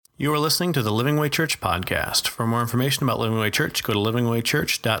You are listening to the Living Way Church podcast. For more information about Living Way Church, go to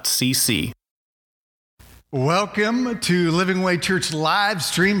livingwaychurch.cc. Welcome to Living Way Church live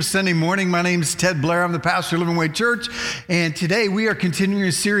stream Sunday morning. My name is Ted Blair. I'm the pastor of Living Way Church. And today we are continuing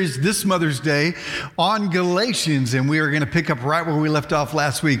a series this Mother's Day on Galatians. And we are going to pick up right where we left off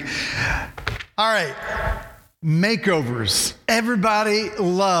last week. All right. Makeovers. Everybody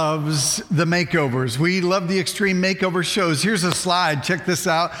loves the makeovers. We love the extreme makeover shows. Here's a slide. Check this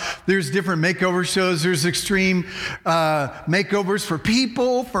out. There's different makeover shows. There's extreme makeovers for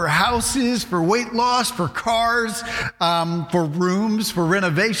people, for houses, for weight loss, for cars, for rooms, for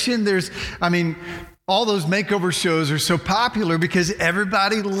renovation. All those makeover shows are so popular because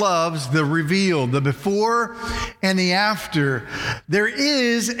everybody loves the reveal, the before and the after. There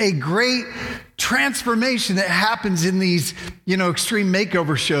is a great transformation that happens in these, extreme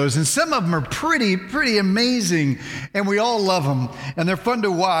makeover shows. And some of them are pretty amazing. And we all love them. And they're fun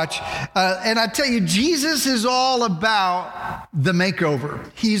to watch. And I tell you, Jesus is all about the makeover.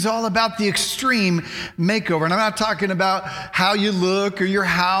 He's all about the extreme makeover. And I'm not talking about how you look or your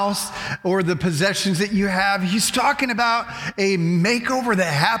house or the possessions that you have. He's talking about a makeover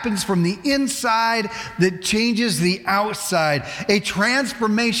that happens from the inside that changes the outside. A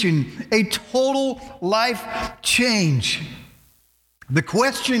transformation, a total life change. The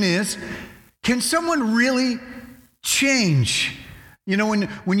question is, can someone really change?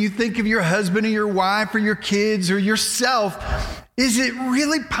 When you think of your husband or your wife or your kids or yourself, is it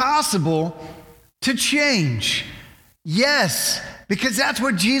really possible to change? Yes, because that's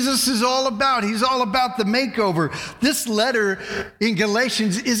what Jesus is all about. He's all about the makeover. This letter in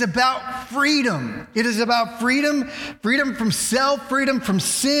Galatians is about freedom. It is about freedom from self, freedom from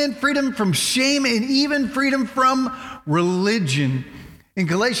sin, freedom from shame, and even freedom from religion. In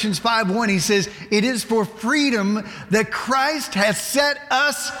Galatians 5:1, he says, "It is for freedom that Christ has set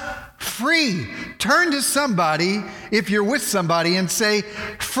us free." Turn to somebody, if you're with somebody, and say,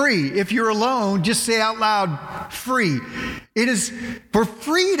 free. If you're alone, just say out loud, free. It is for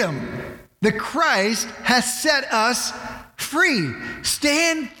freedom that Christ has set us free.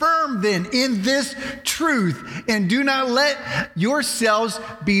 Stand firm then in this truth and do not let yourselves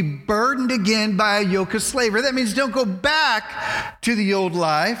be burdened again by a yoke of slavery. That means don't go back to the old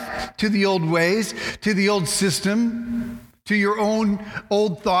life, to the old ways, to the old system, to your own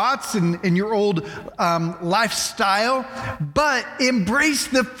old thoughts and your old lifestyle, but embrace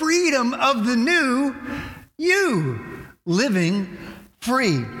the freedom of the new you, living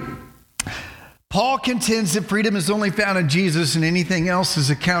free. Paul contends that freedom is only found in Jesus and anything else is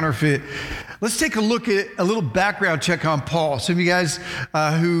a counterfeit. Let's take a look at a little background check on Paul. Some of you guys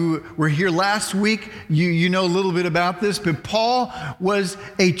who were here last week, you know a little bit about this, but Paul was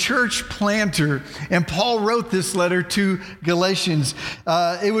a church planter, and Paul wrote this letter to Galatians.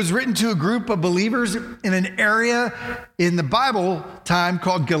 It was written to a group of believers in an area in the Bible time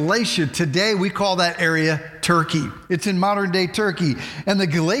called Galatia. Today, we call that area Turkey. It's in modern day Turkey. And the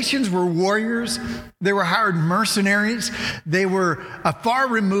Galatians were warriors. They were hired mercenaries. They were far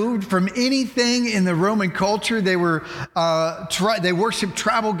removed from anything in the Roman culture. They were they worshiped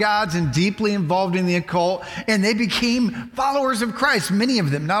tribal gods and deeply involved in the occult. And they became followers of Christ. Many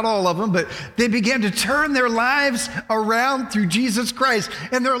of them, not all of them, but they began to turn their lives around through Jesus Christ.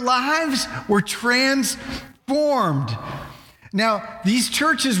 And their lives were transformed. Now, these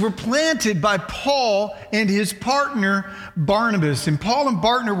churches were planted by Paul and his partner, Barnabas. And Paul and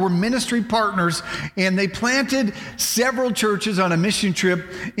Barnabas were ministry partners, and they planted several churches on a mission trip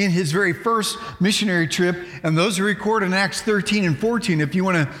in his very first missionary trip. And those are recorded in Acts 13 and 14. If you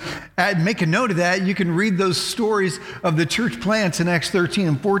want to make a note of that, you can read those stories of the church plants in Acts 13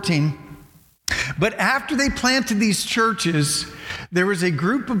 and 14. But after they planted these churches, there was a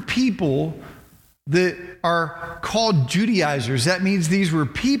group of people that are called Judaizers. That means these were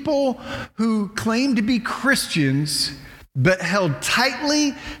people who claimed to be Christians, but held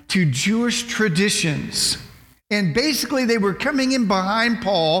tightly to Jewish traditions. And basically they were coming in behind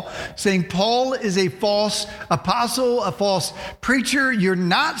Paul, saying Paul is a false apostle, a false preacher. You're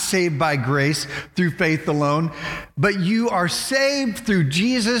not saved by grace through faith alone, but you are saved through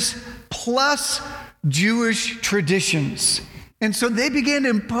Jesus plus Jewish traditions. And so they began to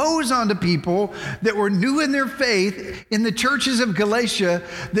impose onto people that were new in their faith in the churches of Galatia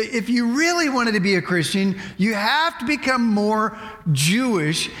that if you really wanted to be a Christian, you have to become more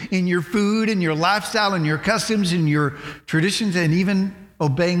Jewish in your food and your lifestyle and your customs and your traditions and even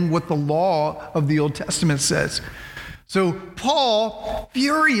obeying what the law of the Old Testament says. So Paul,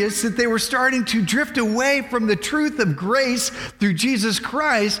 furious that they were starting to drift away from the truth of grace through Jesus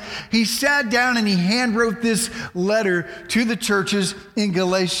Christ, he sat down and he handwrote this letter to the churches in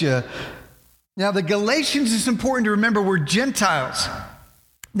Galatia. Now, the Galatians, it's important to remember, were Gentiles.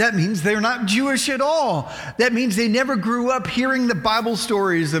 That means they're not Jewish at all. That means they never grew up hearing the Bible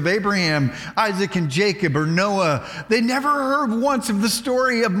stories of Abraham, Isaac, and Jacob, or Noah. They never heard once of the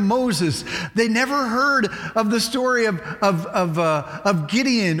story of Moses. They never heard of the story of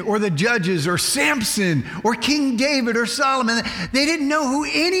Gideon, or the Judges, or Samson, or King David, or Solomon. They didn't know who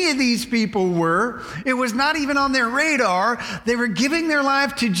any of these people were. It was not even on their radar. They were giving their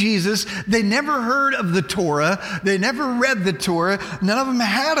life to Jesus. They never heard of the Torah. They never read the Torah. None of them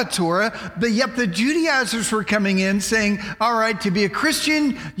had a Torah, but yet the Judaizers were coming in saying, all right, to be a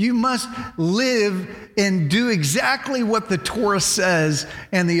Christian, you must live and do exactly what the Torah says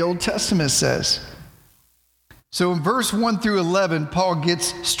and the Old Testament says. So in verse 1 through 11, Paul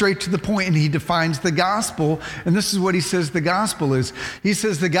gets straight to the point and he defines the gospel. And this is what he says the gospel is. He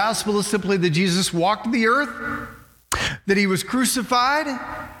says the gospel is simply that Jesus walked the earth, that he was crucified,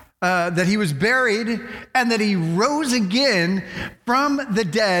 that he was buried, and that he rose again from the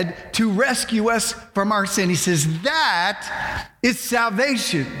dead to rescue us from our sin. He says that is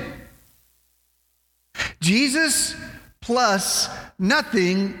salvation. Jesus plus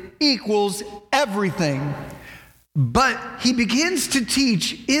nothing equals everything. But he begins to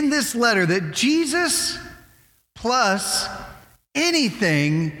teach in this letter that Jesus plus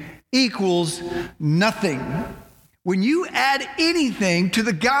anything equals nothing. When you add anything to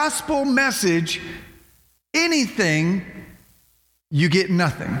the gospel message, anything, you get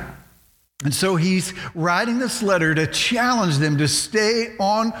nothing. And so he's writing this letter to challenge them to stay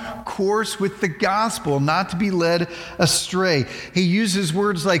on course with the gospel, not to be led astray. He uses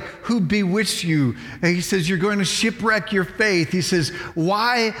words like, who bewitched you? And he says, you're going to shipwreck your faith. He says,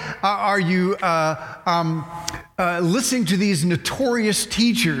 why are you listening to these notorious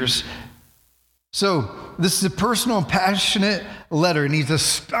teachers? So this is a personal and passionate letter, and he's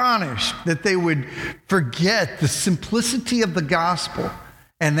astonished that they would forget the simplicity of the gospel.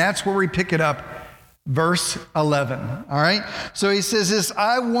 And that's where we pick it up, verse 11. All right? So he says this,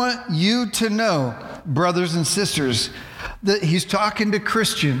 I want you to know, brothers and sisters, that he's talking to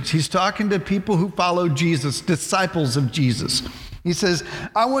Christians. He's talking to people who follow Jesus, disciples of Jesus. He says,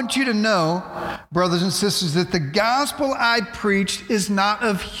 I want you to know, brothers and sisters, that the gospel I preached is not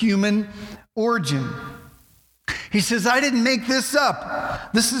of human origin. He says, I didn't make this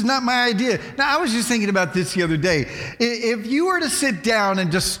up. This is not my idea. Now, I was just thinking about this the other day. If you were to sit down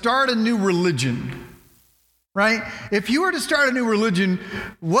and just start a new religion, right? If you were to start a new religion,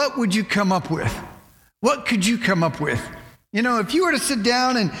 what would you come up with? What could you come up with? You know, if you were to sit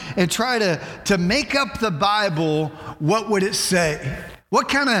down and try to make up the Bible, what would it say? What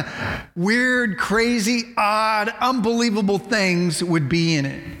kind of weird, crazy, odd, unbelievable things would be in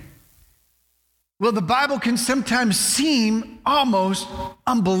it? Well, the Bible can sometimes seem almost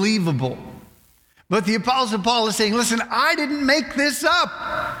unbelievable. But the Apostle Paul is saying, listen, I didn't make this up.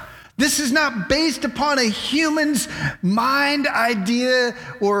 This is not based upon a human's mind idea,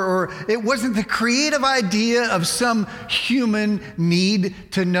 or it wasn't the creative idea of some human need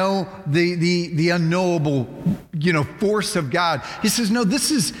to know the unknowable, force of God. He says, no, this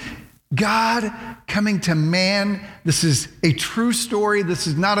is God coming to man. This is a true story. This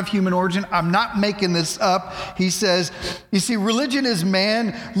is not of human origin. I'm not making this up. He says, you see, religion is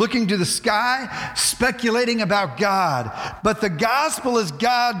man looking to the sky, speculating about God. But the gospel is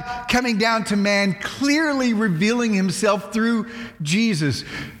God coming down to man, clearly revealing himself through Jesus.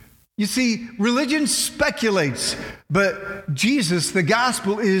 You see, religion speculates, but Jesus, the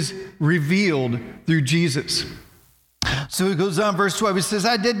gospel, is revealed through Jesus. So he goes on, verse 12, he says,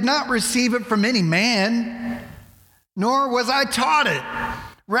 I did not receive it from any man, nor was I taught it.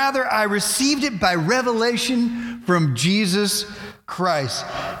 Rather, I received it by revelation from Jesus Christ.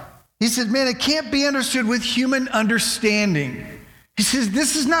 He said, man, it can't be understood with human understanding. He says,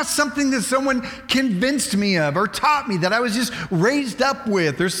 this is not something that someone convinced me of or taught me, that I was just raised up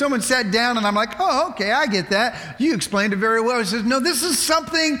with, or someone sat down and I'm like, oh, okay, I get that. You explained it very well. He says, no, this is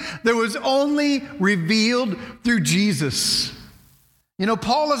something that was only revealed through Jesus. You know,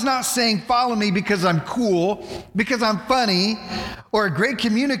 Paul is not saying, follow me because I'm cool, because I'm funny, or a great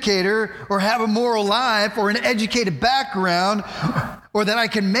communicator, or have a moral life, or an educated background, or that I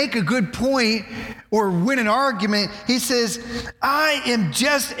can make a good point or win an argument. He says, I am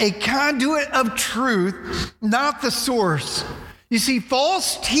just a conduit of truth, not the source. You see,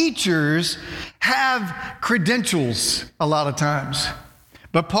 false teachers have credentials a lot of times.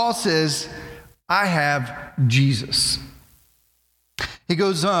 But Paul says, I have Jesus. He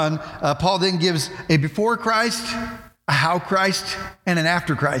goes on, Paul then gives a before Christ, a how Christ, and an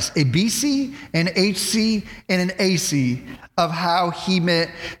after Christ, a BC, an HC, and an AC of how he met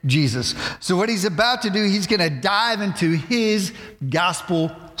Jesus. So what he's about to do, he's going to dive into his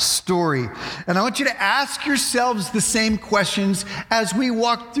gospel story. And I want you to ask yourselves the same questions as we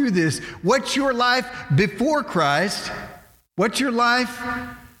walk through this. What's your life before Christ? What's your life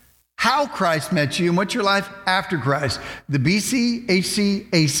how Christ met you, and what's your life after Christ? The BC, HC,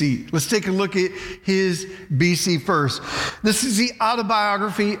 AC. Let's take a look at his BC first. This is the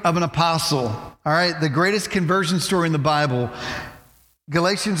autobiography of an apostle. All right, the greatest conversion story in the Bible.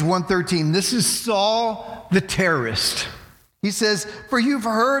 Galatians 1:13. This is Saul the terrorist. He says, "For you've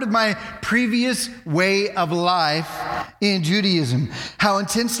heard of my previous way of life in Judaism, how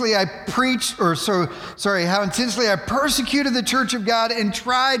intensely I persecuted the church of God and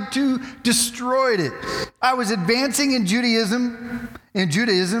tried to destroy it. I was advancing in Judaism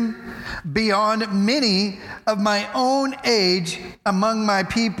beyond many of my own age among my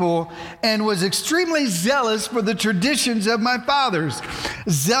people, and was extremely zealous for the traditions of my fathers."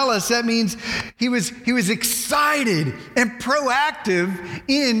 Zealous, that means he was excited and proactive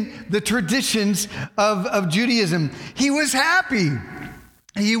in the traditions of Judaism. He was happy.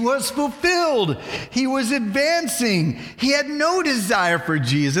 He was fulfilled. He was advancing. He had no desire for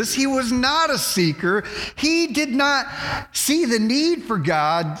Jesus. He was not a seeker. He did not see the need for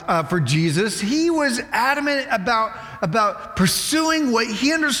God, for Jesus. He was adamant about pursuing what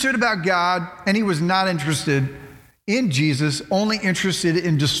he understood about God, and he was not interested in Jesus, only interested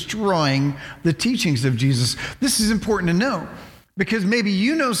in destroying the teachings of Jesus. This is important to know, because maybe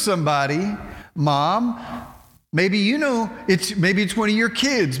you know somebody, mom, maybe you know maybe it's one of your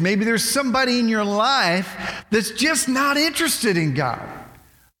kids. Maybe there's somebody in your life that's just not interested in God.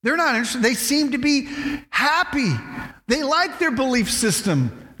 They're not interested. They seem to be happy. They like their belief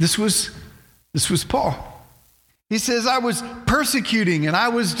system. This was Paul. He says, I was persecuting and I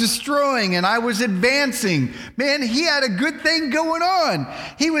was destroying and I was advancing. Man, he had a good thing going on.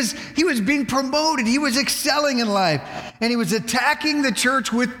 He was being promoted. He was excelling in life. And he was attacking the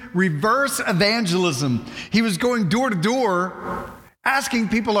church with reverse evangelism. He was going door to door, asking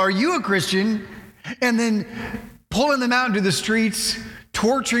people, are you a Christian? And then pulling them out into the streets,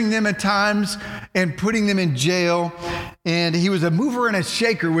 torturing them at times, and putting them in jail. And he was a mover and a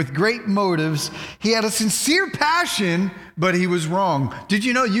shaker with great motives. He had a sincere passion, but he was wrong. Did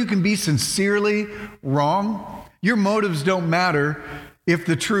you know you can be sincerely wrong? Your motives don't matter if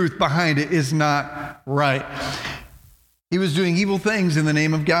the truth behind it is not right. He was doing evil things in the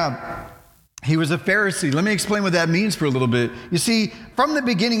name of God. He was a Pharisee. Let me explain what that means for a little bit. You see, from the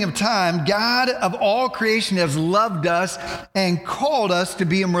beginning of time, God of all creation has loved us and called us to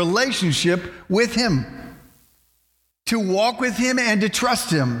be in relationship with him, to walk with him and to trust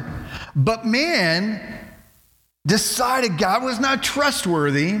him. But man decided God was not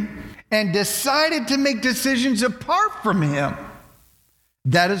trustworthy and decided to make decisions apart from him.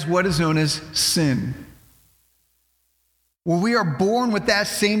 That is what is known as sin. Well, we are born with that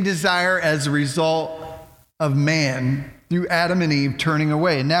same desire as a result of man through Adam and Eve turning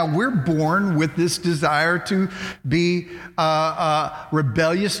away. Now we're born with this desire to be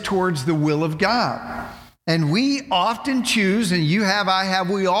rebellious towards the will of God. And we often choose, and you have, I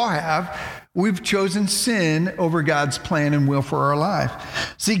have, we all have, we've chosen sin over God's plan and will for our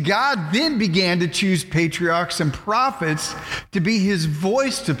life. See, God then began to choose patriarchs and prophets to be his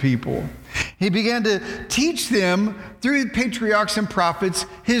voice to people. He began to teach them through the patriarchs and prophets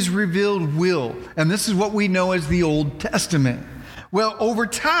his revealed will. And this is what we know as the Old Testament. Well, over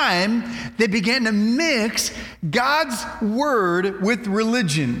time, they began to mix God's word with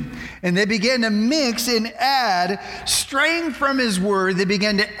religion. And they began to mix and add, straying from his word, they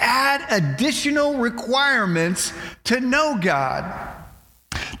began to add additional requirements to know God.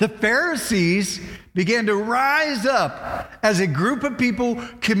 The Pharisees began to rise up as a group of people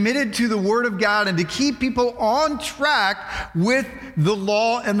committed to the Word of God and to keep people on track with the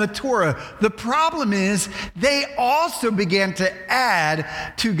law and the Torah. The problem is they also began to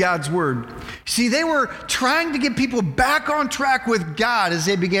add to God's Word. See, they were trying to get people back on track with God as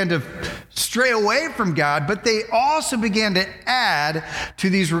they began to stray away from God, but they also began to add to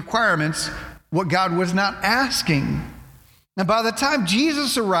these requirements what God was not asking. And by the time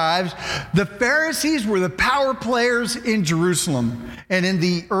Jesus arrives, the Pharisees were the power players in Jerusalem and in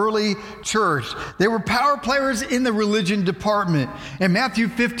the early church. They were power players in the religion department. In Matthew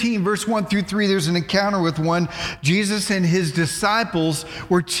 15, verse 1 through 3, there's an encounter with one. Jesus and his disciples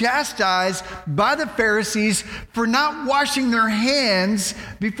were chastised by the Pharisees for not washing their hands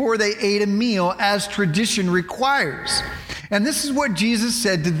before they ate a meal, as tradition requires. And this is what Jesus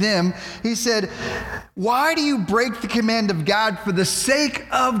said to them. He said, "Why do you break the command of God for the sake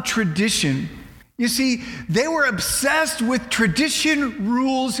of tradition?" You see, they were obsessed with tradition,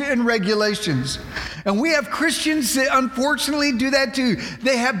 rules, and regulations. And we have Christians that unfortunately do that too.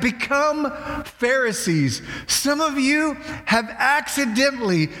 They have become Pharisees. Some of you have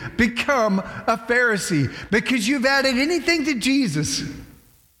accidentally become a Pharisee because you've added anything to Jesus.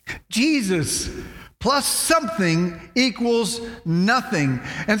 Jesus plus something equals nothing.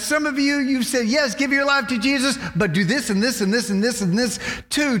 And some of you, you've said, yes, give your life to Jesus, but do this and this and this and this and this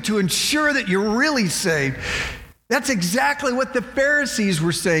too to ensure that you're really saved. That's exactly what the Pharisees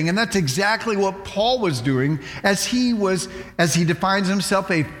were saying, and that's exactly what Paul was doing as he defines himself,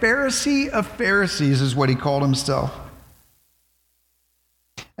 a Pharisee of Pharisees is what he called himself.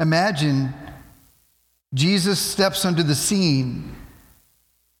 Imagine Jesus steps onto the scene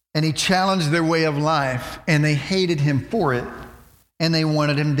and he challenged their way of life, and they hated him for it, and they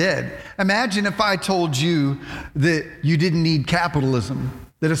wanted him dead. Imagine if I told you that you didn't need capitalism,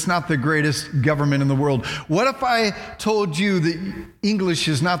 that it's not the greatest government in the world. What if I told you that English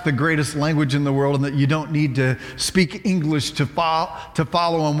is not the greatest language in the world and that you don't need to speak English to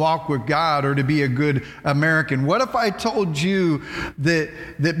follow and walk with God or to be a good American? What if I told you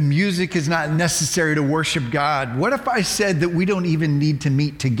that music is not necessary to worship God? What if I said that we don't even need to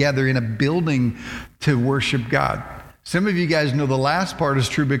meet together in a building to worship God? Some of you guys know the last part is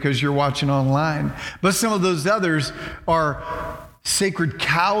true because you're watching online, but some of those others are sacred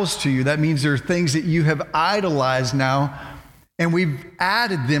cows to you. That means there are things that you have idolized now, and we've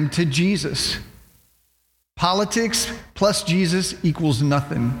added them to Jesus. Politics plus Jesus equals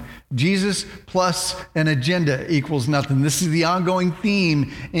nothing. Jesus plus an agenda equals nothing. This is the ongoing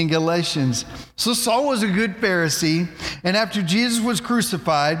theme in Galatians. So Saul was a good Pharisee, and after Jesus was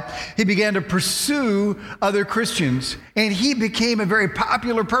crucified, he began to pursue other Christians, and he became a very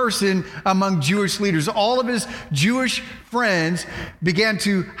popular person among Jewish leaders. All of his Jewish friends began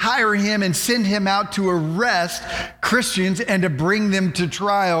to hire him and send him out to arrest Christians and to bring them to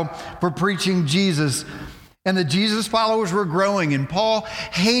trial for preaching Jesus. And the Jesus followers were growing, and Paul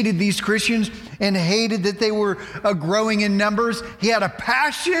hated these Christians and hated that they were growing in numbers. He had a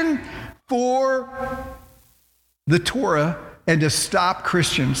passion for the Torah and to stop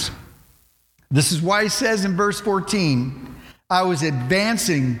Christians. This is why he says in verse 14, I was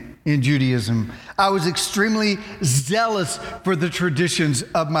advancing in Judaism. I was extremely zealous for the traditions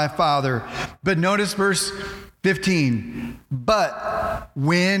of my father. But notice verse 15, but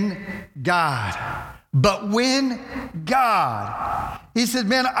when God, he said,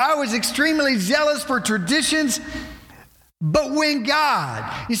 man, I was extremely zealous for traditions, but when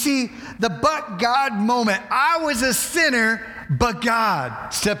God, you see, the but God moment, I was a sinner, but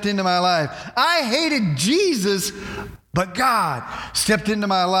God stepped into my life. I hated Jesus, but God stepped into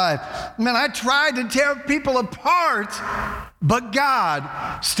my life. Man, I tried to tear people apart, but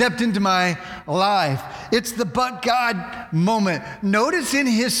God stepped into my life. It's the but God moment. Notice in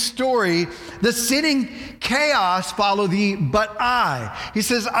his story, the sinning chaos follow the but I. He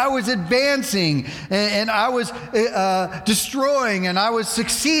says, I was advancing and I was destroying and I was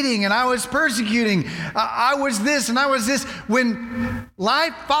succeeding and I was persecuting. I was this and I was this. When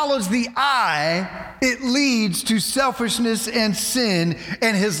life follows the I, it leads to selfishness and sin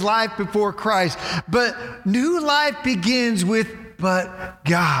and his life before Christ. But new life begins with but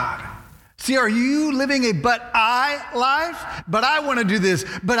God. See, are you living a but I life? But I want to do this,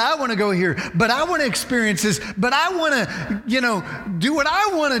 but I want to go here, but I want to experience this, but I want to, do what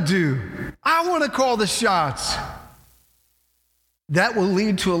I want to do. I want to call the shots. That will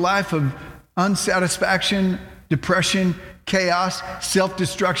lead to a life of unsatisfaction, depression, chaos,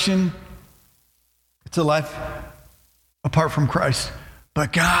 self-destruction. It's a life apart from Christ.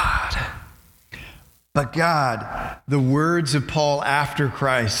 But God, the words of Paul after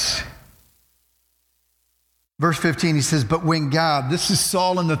Christ. Verse 15, he says, but when God, this is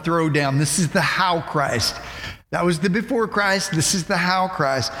Saul in the throwdown. This is the how Christ. That was the before Christ. This is the how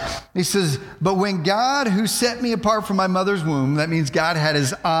Christ. He says, but when God, who set me apart from my mother's womb, that means God had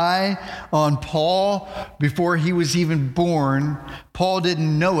his eye on Paul before he was even born. Paul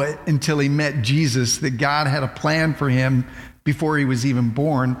didn't know it until he met Jesus, that God had a plan for him before he was even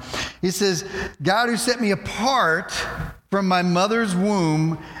born. He says, God who set me apart from my mother's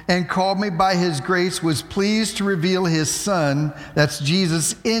womb and called me by his grace, was pleased to reveal his Son, that's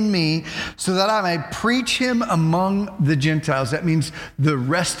Jesus, in me, so that I may preach him among the Gentiles. That means the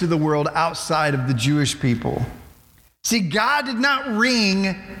rest of the world outside of the Jewish people. See, God did not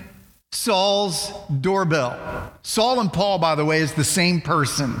ring Saul's doorbell. Saul and Paul, by the way, is the same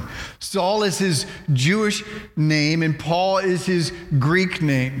person. Saul is his Jewish name, and Paul is his Greek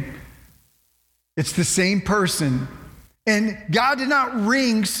name. It's the same person. And God did not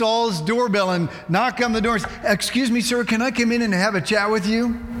ring Saul's doorbell and knock on the door and say, "Excuse me, sir, can I come in and have a chat with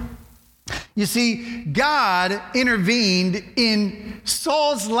you?" You see, God intervened in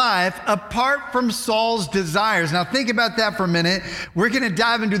Saul's life apart from Saul's desires. Now think about that for a minute. We're going to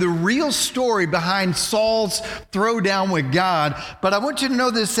dive into the real story behind Saul's throwdown with God. But I want you to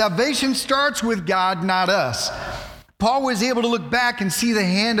know that salvation starts with God, not us. Paul was able to look back and see the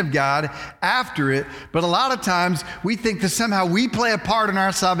hand of God after it, but a lot of times we think that somehow we play a part in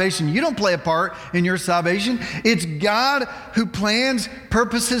our salvation. You don't play a part in your salvation. It's God who plans,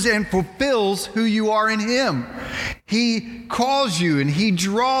 purposes, and fulfills who you are in him. He calls you and he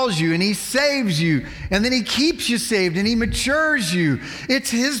draws you and he saves you, and then he keeps you saved and he matures you. It's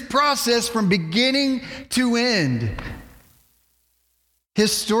his process from beginning to end.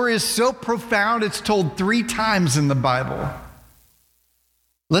 His story is so profound, it's told 3 times in the Bible.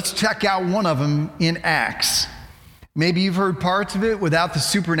 Let's check out one of them in Acts. Maybe you've heard parts of it without the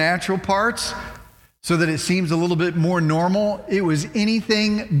supernatural parts, so that it seems a little bit more normal. It was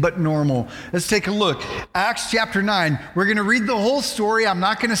anything but normal. Let's take a look. Acts chapter 9. We're going to read the whole story. I'm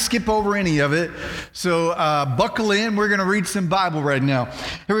not going to skip over any of it. So buckle in. We're going to read some Bible right now.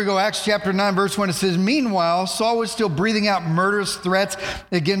 Here we go. Acts chapter 9, verse 1. It says, "Meanwhile, Saul was still breathing out murderous threats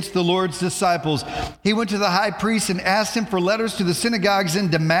against the Lord's disciples. He went to the high priest and asked him for letters to the synagogues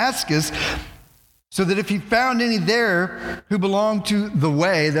in Damascus, so that if he found any there who belonged to the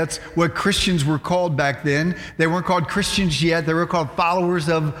way," that's what Christians were called back then. They weren't called Christians yet. They were called followers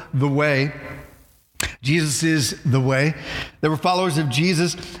of the way. Jesus is the way. They were followers of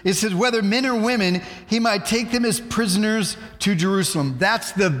Jesus. It says, "whether men or women, he might take them as prisoners to Jerusalem."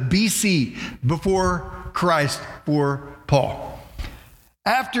 That's the BC, before Christ, for Paul.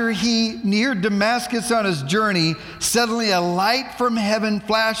 "After he neared Damascus on his journey, suddenly a light from heaven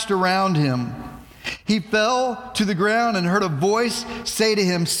flashed around him. He fell to the ground and heard a voice say to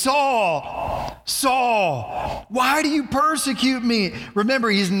him, 'Saul, Saul, why do you persecute me?'"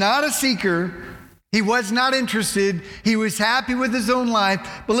 Remember, he's not a seeker. He was not interested. He was happy with his own life.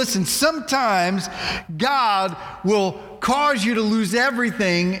 But listen, sometimes God will cause you to lose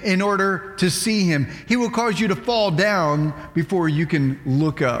everything in order to see him. He will cause you to fall down before you can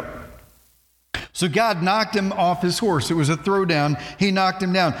look up. So God knocked him off his horse. It was a throwdown. He knocked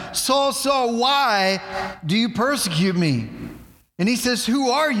him down. "Saul, Saul, why do you persecute me?" And he says, "Who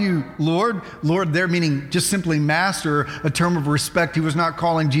are you, Lord?" Lord there meaning just simply master, a term of respect. He was not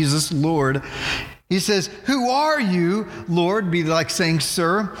calling Jesus Lord. He says, "Who are you, Lord?" Be like saying,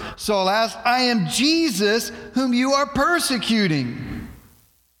 "Sir." Saul asked, "I am Jesus whom you are persecuting."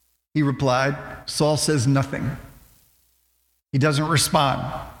 He replied. Saul says nothing. He doesn't respond.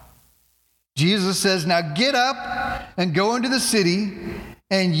 Jesus says, "Now get up and go into the city,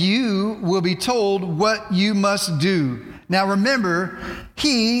 and you will be told what you must do." Now remember,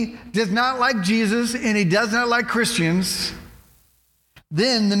 he does not like Jesus, and he does not like Christians.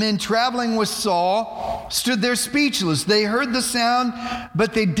 Then the men traveling with Saul stood there speechless. They heard the sound,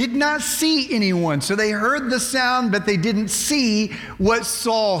 but they did not see anyone. So they heard the sound, but they didn't see what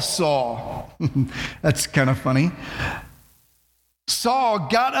Saul saw. That's kind of funny. Saul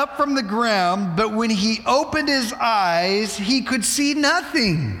got up from the ground, but when he opened his eyes, he could see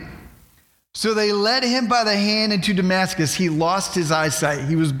nothing. So they led him by the hand into Damascus. He lost his eyesight.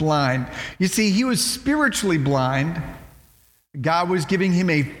 He was blind. You see, he was spiritually blind. God was giving him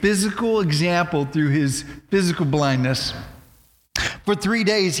a physical example through his physical blindness. For 3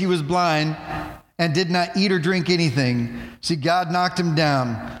 days he was blind and did not eat or drink anything. See, God knocked him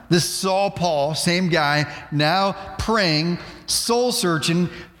down. This Saul Paul, same guy, now praying, soul searching,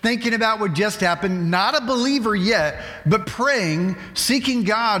 thinking about what just happened, not a believer yet, but praying, seeking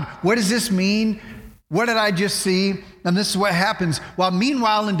God. What does this mean? What did I just see? And this is what happens. While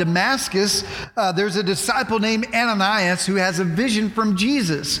meanwhile in Damascus, there's a disciple named Ananias who has a vision from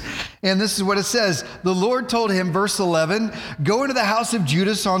Jesus. And this is what it says. The Lord told him, verse 11, "Go into the house of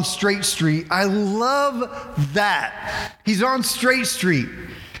Judas on Straight Street." I love that. He's on Straight Street.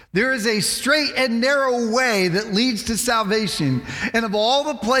 There is a straight and narrow way that leads to salvation. And of all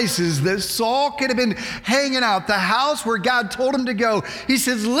the places that Saul could have been hanging out, the house where God told him to go, he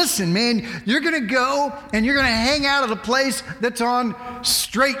says, listen, man, you're going to go and you're going to hang out at a place that's on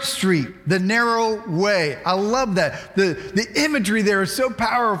Straight Street, the narrow way. I love that. The imagery there is so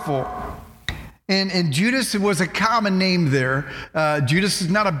powerful. And Judas was a common name there. Judas is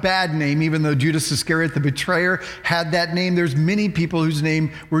not a bad name, even though Judas Iscariot, the betrayer, had that name. There's many people whose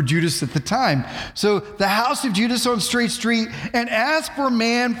name were Judas at the time. So the house of Judas on Straight Street, and ask for a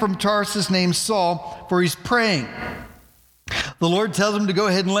man from Tarsus named Saul, for he's praying. The Lord tells him to go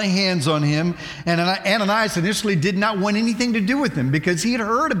ahead and lay hands on him. And Ananias initially did not want anything to do with him because he had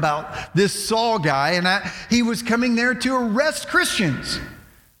heard about this Saul guy, and he was coming there to arrest Christians.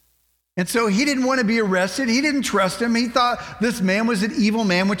 And so he didn't want to be arrested. He didn't trust him. He thought this man was an evil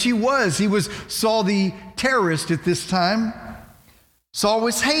man, which he was. He was Saul the terrorist at this time. Saul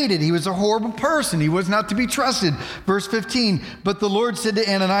was hated. He was a horrible person. He was not to be trusted. Verse 15, but the Lord said to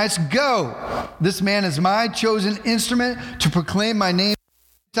Ananias, go. This man is my chosen instrument to proclaim my name to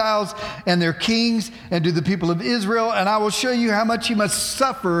the Gentiles and their kings and to the people of Israel, and I will show you how much you must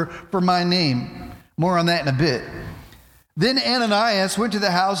suffer for my name. More on that in a bit. Then Ananias went to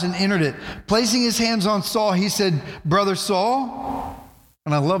the house and entered it. Placing his hands on Saul, he said, Brother Saul,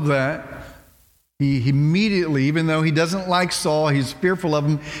 and I love that. He immediately, even though he doesn't like Saul, he's fearful of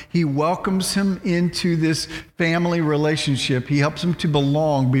him, he welcomes him into this family relationship. He helps him to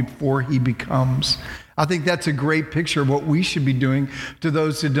belong before he becomes. I think that's a great picture of what we should be doing to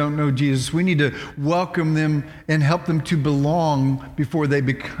those that don't know Jesus. We need to welcome them and help them to belong before they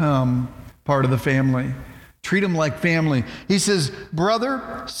become part of the family. Treat them like family. He says,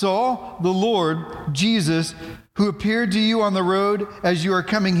 Brother Saul, the Lord Jesus, who appeared to you on the road as you are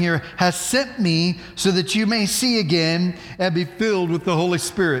coming here, has sent me so that you may see again and be filled with the Holy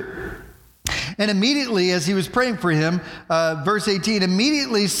Spirit. And immediately, as he was praying for him, verse 18,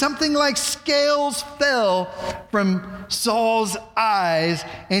 immediately something like scales fell from Saul's eyes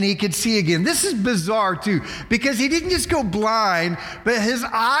and he could see again. This is bizarre too, because he didn't just go blind, but his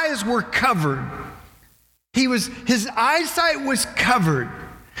eyes were covered. His eyesight was covered.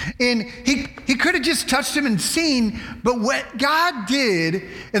 And he could have just touched him and seen, but what God did,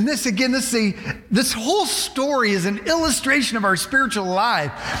 and this whole story is an illustration of our spiritual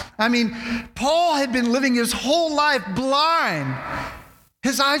life. I mean, Paul had been living his whole life blind.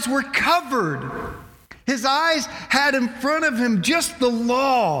 His eyes were covered. His eyes had in front of him just the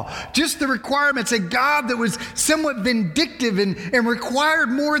law, just the requirements, a God that was somewhat vindictive and required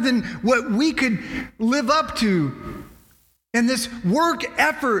more than what we could live up to. And this work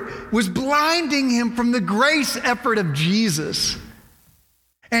effort was blinding him from the grace effort of Jesus.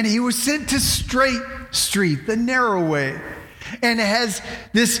 And he was sent to Straight Street, the narrow way. And as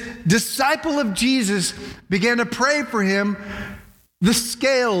this disciple of Jesus began to pray for him, the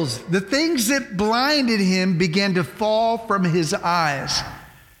scales, the things that blinded him began to fall from his eyes.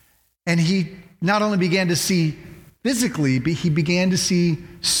 And he not only began to see physically, but he began to see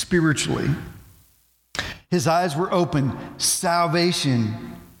spiritually. His eyes were open.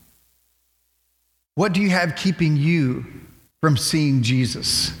 Salvation. What do you have keeping you from seeing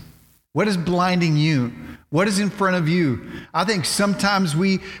Jesus? What is blinding you? What is in front of you? I think sometimes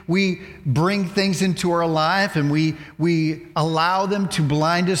we bring things into our life and we allow them to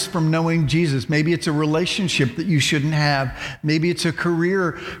blind us from knowing Jesus. Maybe it's a relationship that you shouldn't have. Maybe it's a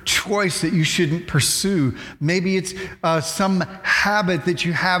career choice that you shouldn't pursue. Maybe it's some habit that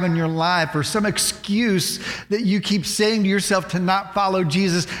you have in your life or some excuse that you keep saying to yourself to not follow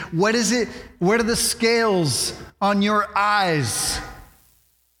Jesus. What is it? What are the scales on your eyes?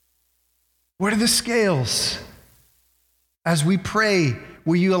 What are the scales? As we pray,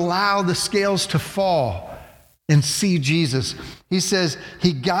 will you allow the scales to fall and see Jesus? He says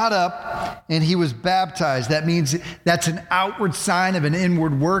he got up and he was baptized. That means that's an outward sign of an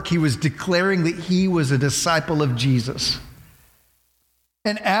inward work. He was declaring that he was a disciple of Jesus.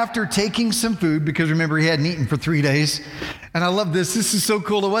 And after taking some food, because remember he hadn't eaten for 3 days, and I love this. This is so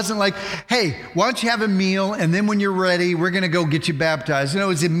cool. It wasn't like, hey, why don't you have a meal, and then when you're ready, we're going to go get you baptized. No, it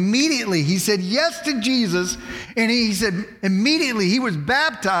was immediately. He said yes to Jesus, and he said immediately he was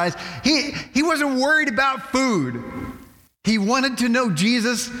baptized. He wasn't worried about food. He wanted to know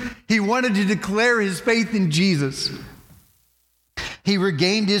Jesus. He wanted to declare his faith in Jesus. He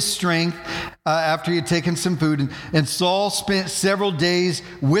regained his strength after he had taken some food. And Saul spent several days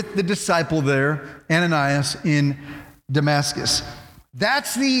with the disciple there, Ananias, in Damascus.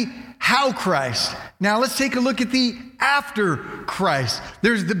 That's the how Christ. Now let's take a look at the after Christ.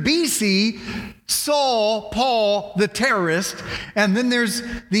 There's the BC, Saul, Paul, the terrorist, and then there's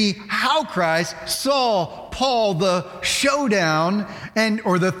the how Christ, Saul, Paul, the showdown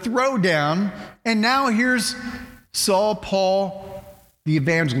or the throwdown, and now here's Saul, Paul, the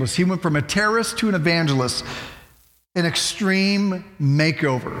evangelist. He went from a terrorist to an evangelist. An extreme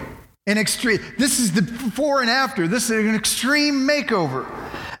makeover. This is the before and after. This is an extreme makeover.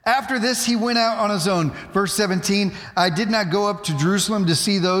 After this, he went out on his own. Verse 17, I did not go up to Jerusalem to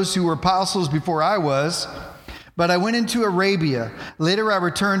see those who were apostles before I was, but I went into Arabia. Later, I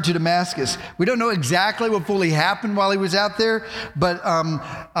returned to Damascus. We don't know exactly what fully happened while he was out there, but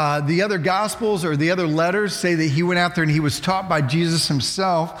the other Gospels or the other letters say that he went out there and he was taught by Jesus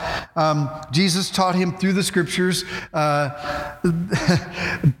himself. Jesus taught him through the Scriptures.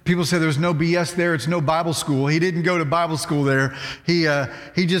 People say there's no BS there. It's no Bible school. He didn't go to Bible school there.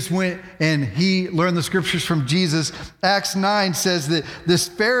 He just went and he learned the Scriptures from Jesus. Acts 9 says that this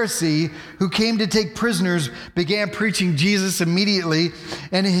Pharisee who came to take prisoners began preaching Jesus immediately,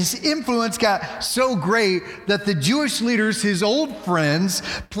 and his influence got so great that the Jewish leaders, his old friends,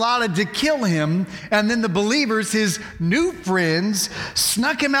 plotted to kill him, and then the believers, his new friends,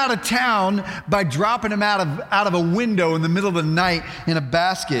 snuck him out of town by dropping him out of a window in the middle of the night in a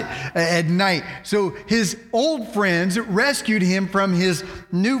basket at night. So his old friends rescued him from his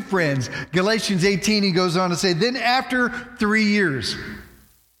new friends. Galatians 18, he goes on to say, then after 3 years,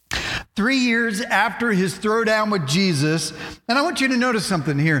 3 years after his throwdown with Jesus, and I want you to notice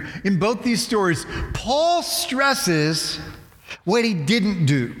something here. In both these stories, Paul stresses what he didn't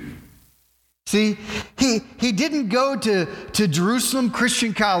do. See, he didn't go to Jerusalem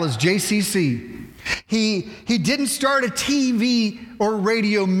Christian College, JCC. He didn't start a TV or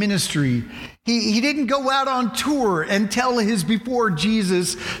radio ministry. He didn't go out on tour and tell his before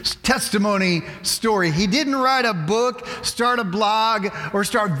Jesus testimony story. He didn't write a book, start a blog, or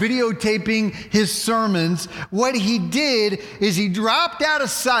start videotaping his sermons. What he did is he dropped out of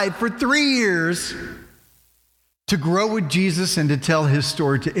sight for 3 years to grow with Jesus and to tell his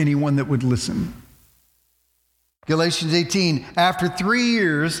story to anyone that would listen. Galatians 18, after 3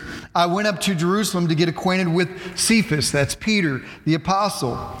 years, I went up to Jerusalem to get acquainted with Cephas, that's Peter, the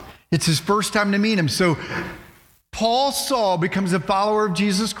apostle. It's his first time to meet him. So Paul, Saul, becomes a follower of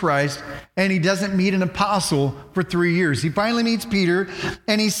Jesus Christ, and he doesn't meet an apostle for 3 years. He finally meets Peter,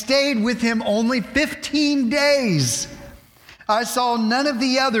 and he stayed with him only 15 days. I saw none of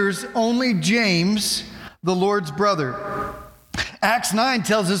the others, only James, the Lord's brother. Acts 9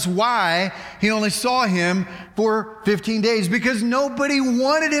 tells us why he only saw him for 15 days, because nobody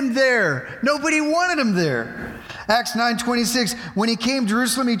wanted him there. Nobody wanted him there. Acts 9:26, when he came to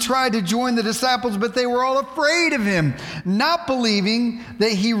Jerusalem, he tried to join the disciples, but they were all afraid of him, not believing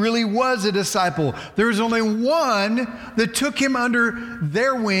that he really was a disciple. There was only one that took him under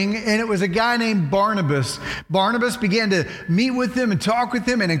their wing, and it was a guy named Barnabas. Barnabas began to meet with him and talk with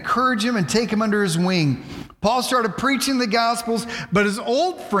him and encourage him and take him under his wing. Paul started preaching the Gospels, but his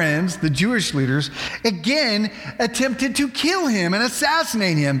old friends, the Jewish leaders, again attempted to kill him and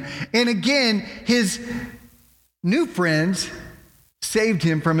assassinate him. And again, his new friends saved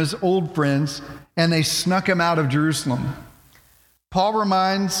him from his old friends, and they snuck him out of Jerusalem. Paul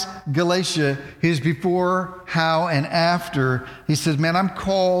reminds Galatia his before, how, and after. He says, man, I'm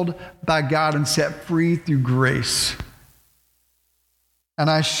called by God and set free through grace. And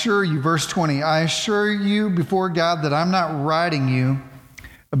I assure you, verse 20, I assure you before God that I'm not writing you,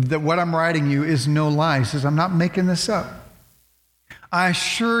 that what I'm writing you is no lie. He says, I'm not making this up. I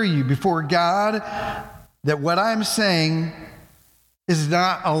assure you before God that what I'm saying is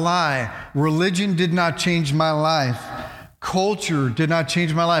not a lie. Religion did not change my life. Culture did not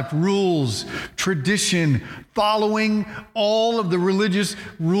change my life. Rules, tradition, following all of the religious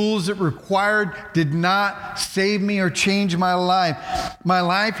rules it required did not save me or change my life. My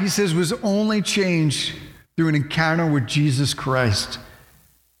life, he says, was only changed through an encounter with Jesus Christ.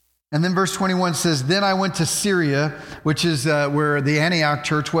 And then verse 21 says, then I went to Syria, which is where the Antioch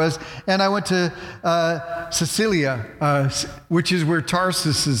church was, and I went to Cilicia, which is where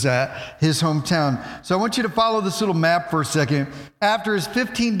Tarsus is at, his hometown. So I want you to follow this little map for a second. After his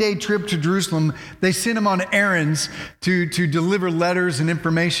 15-day trip to Jerusalem, they sent him on errands to deliver letters and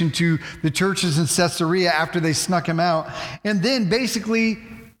information to the churches in Caesarea after they snuck him out. And then basically,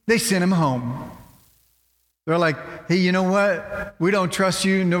 they sent him home. They're like, hey, you know what? We don't trust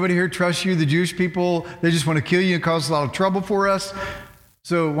you. Nobody here trusts you. The Jewish people, they just want to kill you and cause a lot of trouble for us.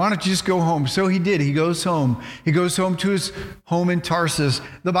 So why don't you just go home? So he did. He goes home. He goes home to his home in Tarsus.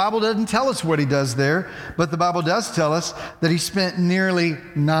 The Bible doesn't tell us what he does there, but the Bible does tell us that he spent nearly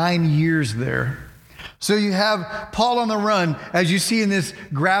 9 years there. So you have Paul on the run. As you see in this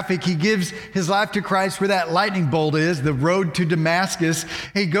graphic, he gives his life to Christ where that lightning bolt is, the road to Damascus.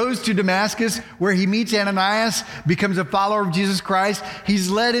 He goes to Damascus where he meets Ananias, becomes a follower of Jesus Christ. He's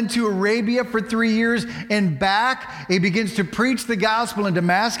led into Arabia for 3 years and back. He begins to preach the gospel in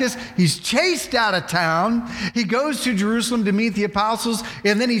Damascus. He's chased out of town. He goes to Jerusalem to meet the apostles,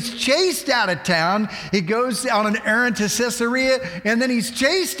 and then he's chased out of town. He goes on an errand to Caesarea, and then he's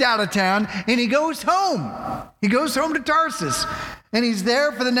chased out of town, and he goes home. He goes home to Tarsus, and he's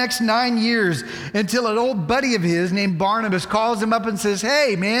there for the next 9 years until an old buddy of his named Barnabas calls him up and says,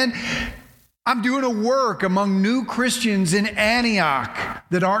 "Hey, man, I'm doing a work among new Christians in Antioch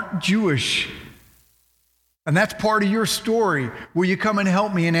that aren't Jewish. And that's part of your story. Will you come and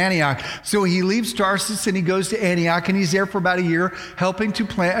help me in Antioch?" So he leaves Tarsus and he goes to Antioch, and he's there for about a year helping to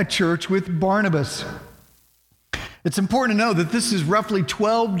plant a church with Barnabas. It's important to know that this is roughly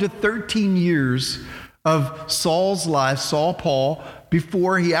 12 to 13 years of Saul's life, Saul Paul,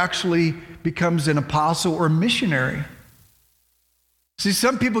 before he actually becomes an apostle or missionary. See,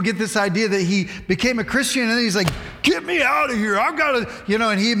 some people get this idea that he became a Christian and then he's like, "Get me out of here. I've got to,"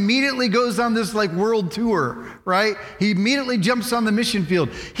 and he immediately goes on this like world tour, right? He immediately jumps on the mission field.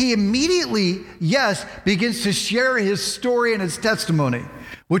 He immediately, yes, begins to share his story and his testimony,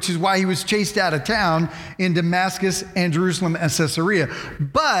 which is why he was chased out of town in Damascus and Jerusalem and Caesarea.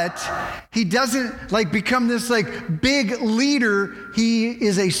 But he doesn't become this big leader. He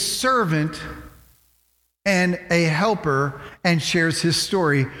is a servant and a helper and shares his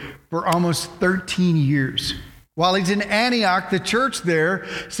story for almost 13 years. While he's in Antioch, the church there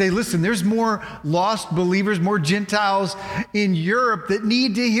say, "Listen, there's more lost believers, more Gentiles in Europe that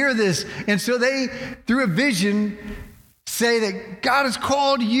need to hear this." And so they, through a vision, say that God has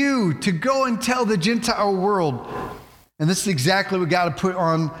called you to go and tell the Gentile world. And this is exactly what God had put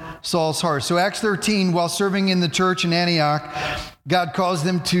on Saul's heart. So Acts 13, while serving in the church in Antioch, God calls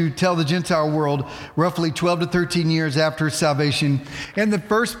them to tell the Gentile world roughly 12 to 13 years after salvation. And the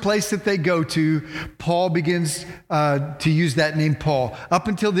first place that they go to, Paul begins to use that name Paul. Up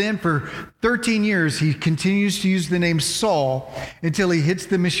until then, for 13 years, he continues to use the name Saul until he hits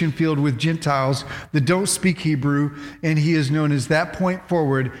the mission field with Gentiles that don't speak Hebrew, and he is known as that point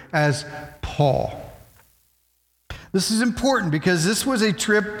forward as Paul. This is important because this was a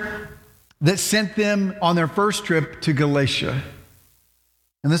trip that sent them on their first trip to Galatia.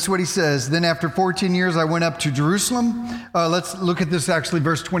 And this is what he says. "Then after 14 years, I went up to Jerusalem." Let's look at this actually,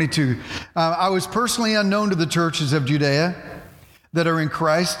 verse 22. "I was personally unknown to the churches of Judea that are in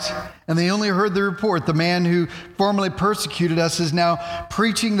Christ, and they only heard the report. The man who formerly persecuted us is now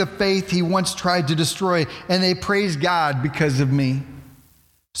preaching the faith he once tried to destroy, and they praise God because of me."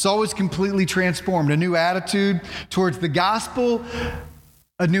 Saul was completely transformed. A new attitude towards the gospel,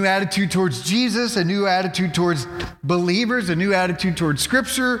 a new attitude towards Jesus, a new attitude towards believers, a new attitude towards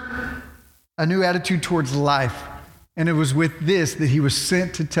Scripture, a new attitude towards life. And it was with this that he was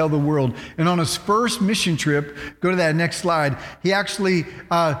sent to tell the world. And on his first mission trip, go to that next slide, he actually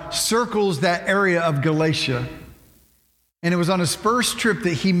circles that area of Galatia. And it was on his first trip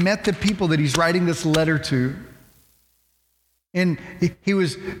that he met the people that he's writing this letter to. And he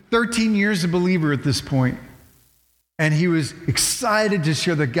was 13 years a believer at this point. And he was excited to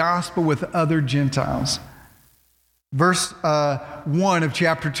share the gospel with other Gentiles. Verse 1 of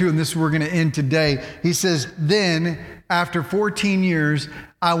chapter 2, and this is where we're going to end today. He says, "Then, after 14 years,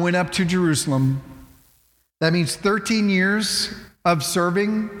 I went up to Jerusalem." That means 13 years of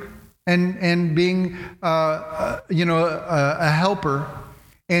serving and being a helper,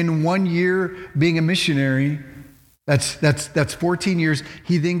 and 1 year being a missionary. That's 14 years.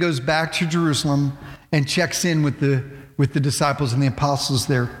 He then goes back to Jerusalem and checks in with the disciples and the apostles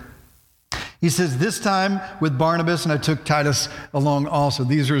there. He says, "This time with Barnabas, and I took Titus along also."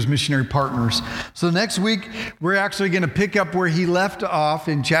 These are his missionary partners. So next week, we're actually going to pick up where he left off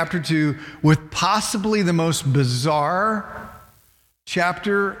in chapter 2 with possibly the most bizarre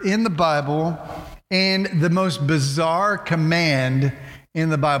chapter in the Bible and the most bizarre command in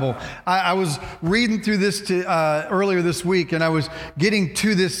the Bible. I was reading through this earlier this week, and I was getting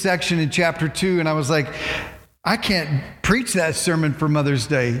to this section in chapter 2, and I was like, I can't preach that sermon for Mother's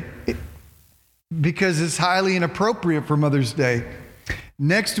Day because it's highly inappropriate for Mother's Day.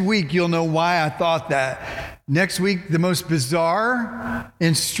 Next week, you'll know why I thought that. Next week, the most bizarre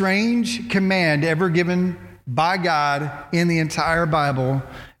and strange command ever given by God in the entire Bible,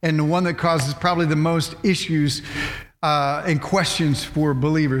 and the one that causes probably the most issues and questions for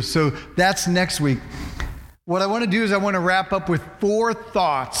believers. So that's next week. What I want to do is I want to wrap up with 4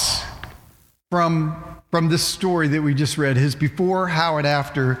 thoughts from this story that we just read, his before, how, and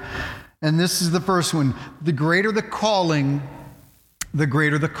after. And this is the first one. The greater the calling, the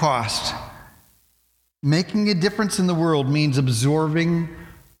greater the cost. Making a difference in the world means absorbing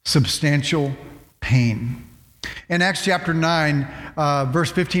substantial pain. In Acts chapter 9,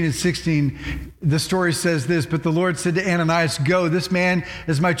 verse 15 and 16, the story says this, "But the Lord said to Ananias, 'Go, this man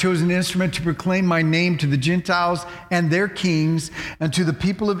is my chosen instrument to proclaim my name to the Gentiles and their kings and to the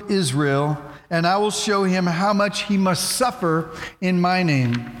people of Israel, and I will show him how much he must suffer in my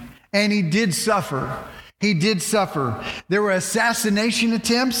name.' And he did suffer. He did suffer. There were assassination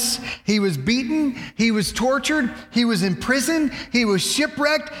attempts. He was beaten. He was tortured. He was in prison. He was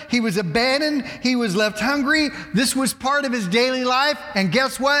shipwrecked. He was abandoned. He was left hungry. This was part of his daily life. And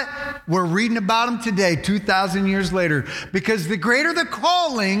guess what? We're reading about him today, 2,000 years later. Because the greater the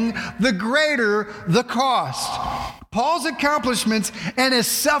calling, the greater the cost. Paul's accomplishments and his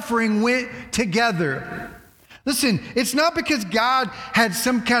suffering went together. Listen, it's not because God had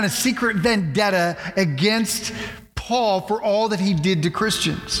some kind of secret vendetta against Paul for all that he did to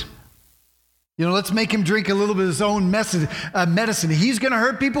Christians. You know, let's make him drink a little bit of his own medicine. He's going to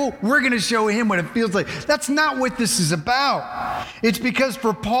hurt people. We're going to show him what it feels like. That's not what this is about. It's because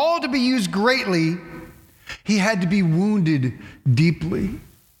for Paul to be used greatly, he had to be wounded deeply.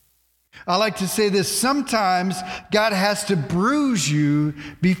 I like to say this, sometimes God has to bruise you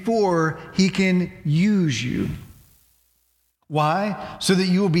before he can use you. Why? So that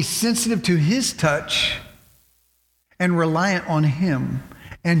you will be sensitive to his touch and reliant on him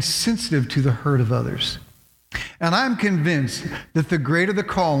and sensitive to the hurt of others. And I'm convinced that the greater the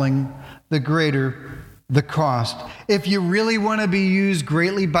calling, the greater the cost. If you really want to be used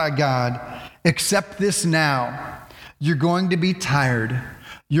greatly by God, accept this now. You're going to be tired.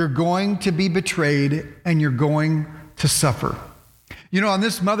 You're going to be betrayed, and you're going to suffer. You know, on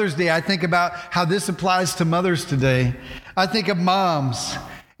this Mother's Day, I think about how this applies to mothers today. I think of moms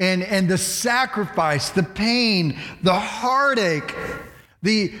and the sacrifice, the pain, the heartache,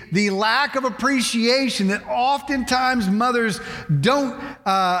 the lack of appreciation that oftentimes mothers don't,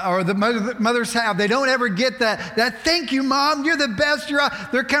 or the mothers have. They don't ever get that thank you, Mom, you're the best.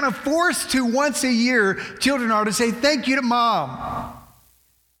 They're kind of forced to once a year, children are, to say thank you to Mom.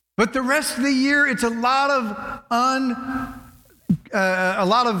 But the rest of the year, it's a lot of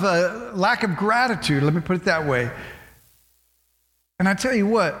lack of gratitude. Let me put it that way. And I tell you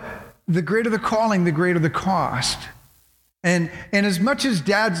what, the greater the calling, the greater the cost. And as much as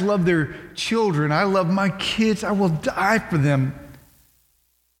dads love their children, I love my kids. I will die for them.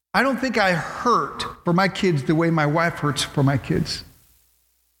 I don't think I hurt for my kids the way my wife hurts for my kids.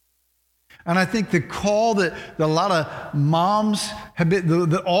 And I think the call that a lot of moms have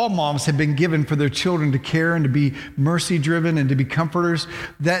been, all moms have been given for their children to care and to be mercy-driven and to be comforters,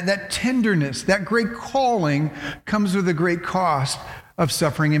 that tenderness, that great calling comes with a great cost of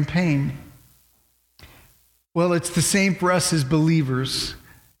suffering and pain. Well, it's the same for us as believers.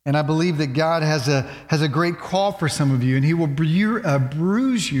 And I believe that God has a great call for some of you, and he will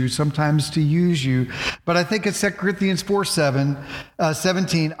bruise you sometimes to use you. But I think it's 2 Corinthians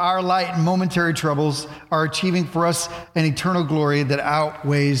 4:17, our light and momentary troubles are achieving for us an eternal glory that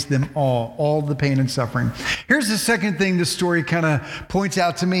outweighs them all the pain and suffering. Here's the second thing this story kind of points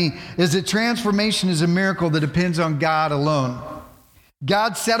out to me, is that transformation is a miracle that depends on God alone.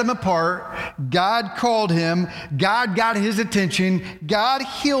 God set him apart. God called him. God got his attention. God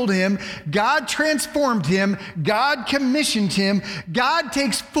healed him. God transformed him. God commissioned him. God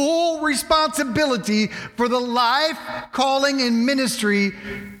takes full responsibility for the life, calling, and ministry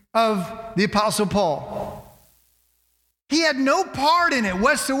of the Apostle Paul. He had no part in it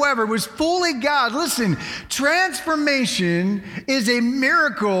whatsoever. It was fully God. Listen, transformation is a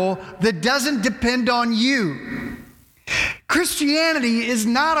miracle that doesn't depend on you. Christianity is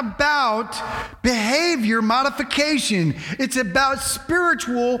not about behavior modification. It's about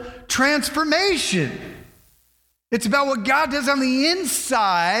spiritual transformation. It's about what God does on the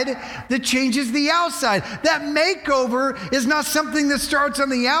inside that changes the outside. That makeover is not something that starts on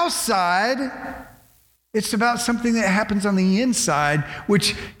the outside. It's about something that happens on the inside,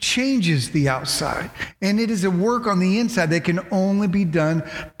 which changes the outside. And it is a work on the inside that can only be done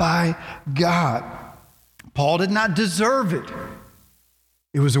by God. Paul did not deserve it.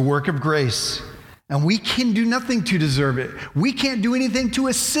 It was a work of grace. And we can do nothing to deserve it. We can't do anything to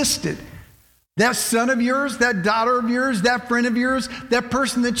assist it. That son of yours, that daughter of yours, that friend of yours, that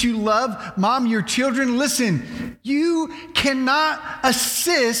person that you love, mom, your children, listen, you cannot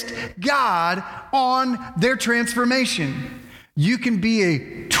assist God on their transformation. You can be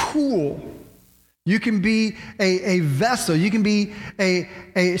a tool. You can be a vessel. You can be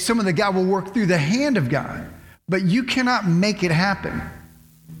someone that God will work through, the hand of God. But you cannot make it happen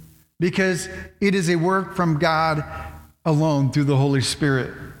because it is a work from God alone through the Holy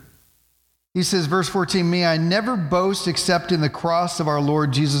Spirit. He says, verse 14, may I never boast except in the cross of our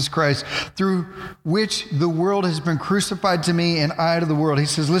Lord Jesus Christ, through which the world has been crucified to me and I to the world. He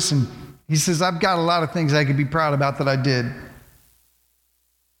says, listen, he says, I've got a lot of things I could be proud about that I did.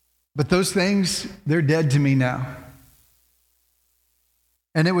 But those things, they're dead to me now.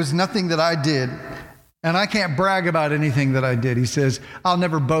 And it was nothing that I did. And I can't brag about anything that I did. He says, I'll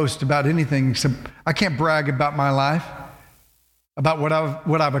never boast about anything except I can't brag about my life, about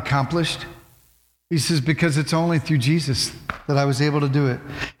what I've accomplished. He says, because it's only through Jesus that I was able to do it.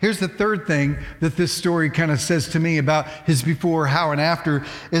 Here's the third thing that this story kind of says to me about his before, how, and after,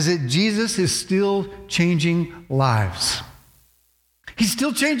 is that Jesus is still changing lives. He's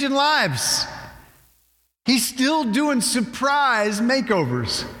still changing lives. He's still doing surprise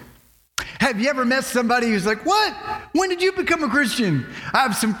makeovers. Have you ever met somebody who's like, what? When did you become a Christian? I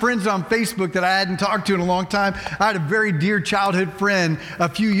have some friends on Facebook that I hadn't talked to in a long time. I had a very dear childhood friend a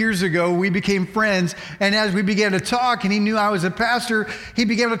few years ago. We became friends. And as we began to talk and he knew I was a pastor, he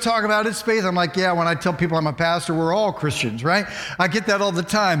began to talk about his faith. I'm like, yeah, when I tell people I'm a pastor, we're all Christians, right? I get that all the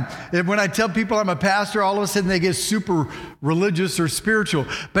time. And when I tell people I'm a pastor, all of a sudden they get super religious or spiritual.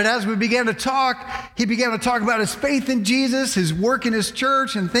 But as we began to talk, he began to talk about his faith in Jesus, his work in his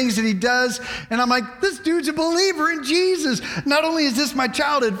church and things that he does. And I'm like, this dude's a believer in Jesus. Not only is this my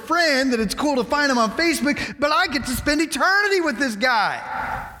childhood friend that it's cool to find him on Facebook, but I get to spend eternity with this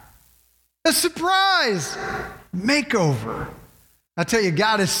guy. A surprise makeover. I tell you,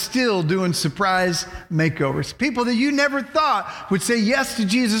 God is still doing surprise makeovers. People that you never thought would say yes to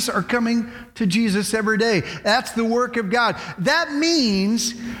Jesus are coming to Jesus every day. That's the work of God. That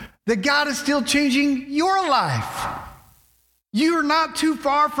means that God is still changing your life. You're not too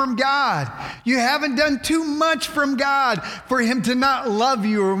far from God. You haven't done too much from God for him to not love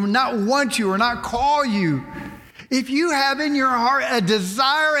you or not want you or not call you. If you have in your heart a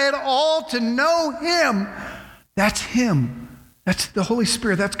desire at all to know him, that's him. That's the Holy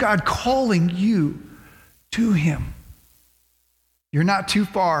Spirit. That's God calling you to him. You're not too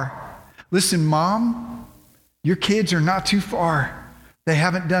far. Listen, mom, your kids are not too far. They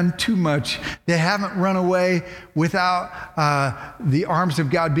haven't done too much. They haven't run away without the arms of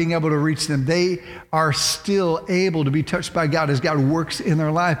God being able to reach them. They are still able to be touched by God as God works in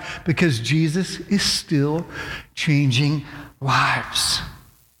their life because Jesus is still changing lives.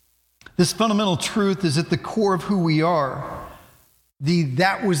 This fundamental truth is at the core of who we are. The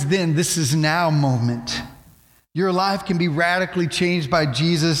that was then, this is now moment. Your life can be radically changed by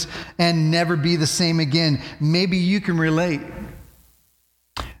Jesus and never be the same again. Maybe you can relate.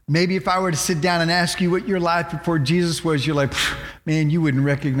 Maybe if I were to sit down and ask you what your life before Jesus was, you're like, man, you wouldn't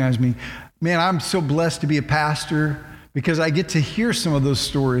recognize me. Man, I'm so blessed to be a pastor because I get to hear some of those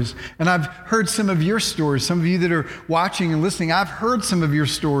stories. And I've heard some of your stories. Some of you that are watching and listening, I've heard some of your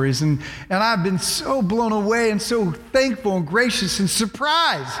stories. And I've been so blown away and so thankful and gracious and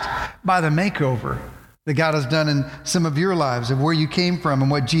surprised by the makeover that God has done in some of your lives, of where you came from and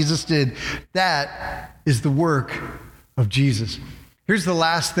what Jesus did. That is the work of Jesus. Here's the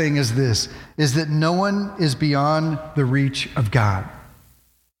last thing is that no one is beyond the reach of God.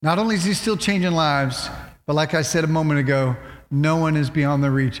 Not only is he still changing lives, but like I said a moment ago, no one is beyond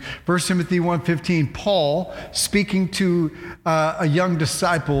the reach. 1 Timothy 1:15, Paul, speaking to a young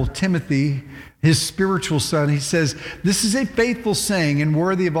disciple, Timothy, his spiritual son, he says, this is a faithful saying and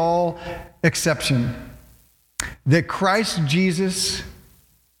worthy of all exception, that Christ Jesus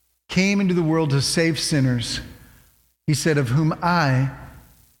came into the world to save sinners. He said, of whom I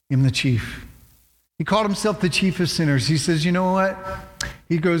am the chief. He called himself the chief of sinners. He says, you know what?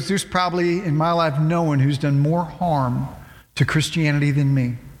 He goes, there's probably in my life no one who's done more harm to Christianity than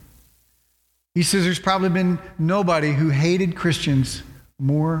me. He says, there's probably been nobody who hated Christians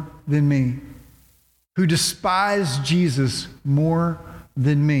more than me, who despised Jesus more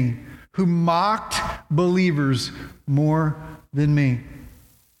than me, who mocked believers more than me.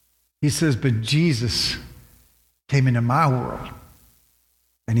 He says, but Jesus came into my world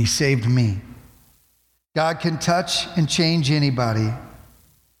and he saved me. God can touch and change anybody.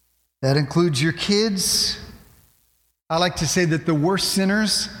 That includes your kids. I like to say that the worst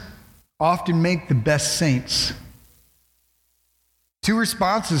sinners often make the best saints. Two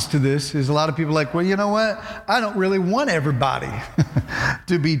responses to this is a lot of people are like, well, you know what? I don't really want everybody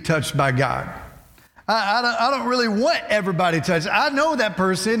to be touched by God. I don't really want everybody touched. I know that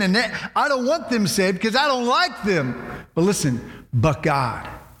person, and I don't want them saved because I don't like them. But listen, but God.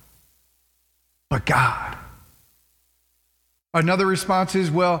 But God. Another response is,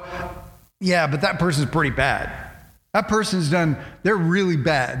 well, yeah, but that person's pretty bad. That person's they're really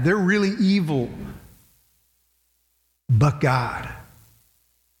bad. They're really evil. But God.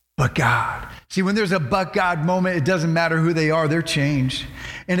 But God. See, when there's a but God moment, it doesn't matter who they are, they're changed.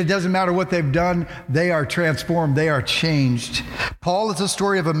 And it doesn't matter what they've done, they are transformed, they are changed. Paul is a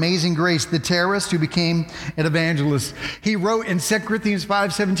story of amazing grace, the terrorist who became an evangelist. He wrote in 2 Corinthians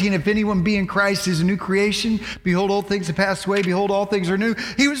 5:17, if anyone be in Christ is a new creation, behold, old things have passed away, behold, all things are new.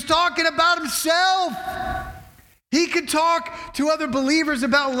 He was talking about himself. He could talk to other believers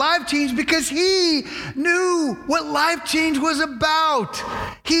about life change because he knew what life change was about.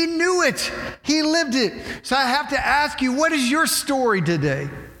 He knew it. He lived it. So I have to ask you, what is your story today?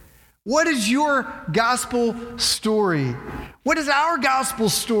 What is your gospel story? What is our gospel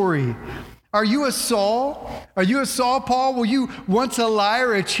story? Are you a Saul? Are you a Saul, Paul? Were you once a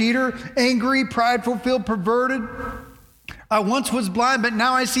liar, a cheater, angry, prideful, filled, perverted? I once was blind, but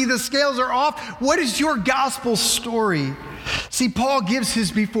now I see the scales are off. What is your gospel story? See, Paul gives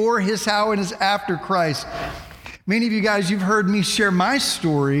his before, his how, and his after Christ. Many of you guys, you've heard me share my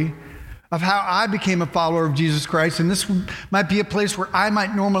story of how I became a follower of Jesus Christ, and this might be a place where I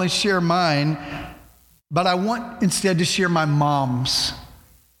might normally share mine, but I want instead to share my mom's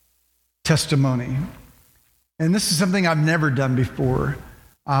testimony. And this is something I've never done before.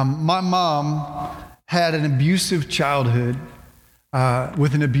 My mom had an abusive childhood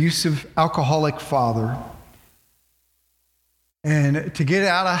with an abusive alcoholic father. And to get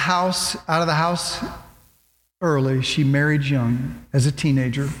out of the house early, she married young as a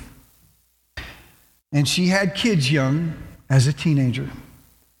teenager. And she had kids young as a teenager.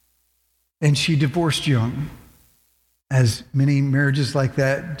 And she divorced young, as many marriages like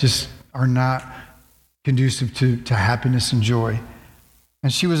that just are not conducive to happiness and joy.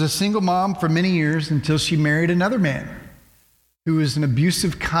 And she was a single mom for many years until she married another man who was an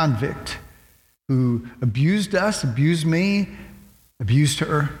abusive convict who abused us, abused me, abused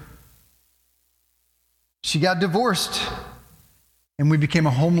her. She got divorced, and we became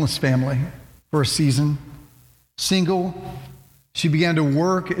a homeless family for a season. Single, she began to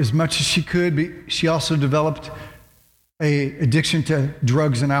work as much as she could, but she also developed an addiction to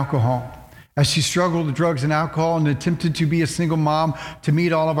drugs and alcohol. As she struggled with drugs and alcohol and attempted to be a single mom to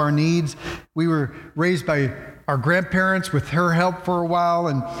meet all of our needs, we were raised by our grandparents with her help for a while,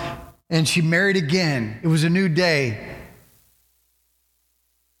 and she married again. It was a new day.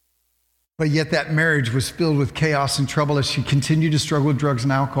 But yet that marriage was filled with chaos and trouble as she continued to struggle with drugs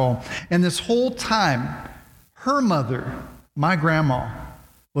and alcohol. And this whole time, her mother, my grandma,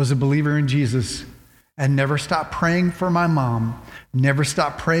 was a believer in Jesus and never stopped praying for my mom, never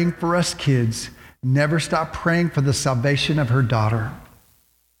stopped praying for us kids, never stopped praying for the salvation of her daughter.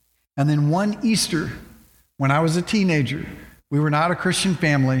 And then one Easter, when I was a teenager, we were not a Christian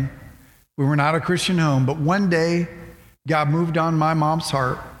family, we were not a Christian home, but one day, God moved on my mom's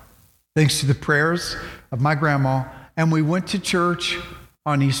heart, thanks to the prayers of my grandma, and we went to church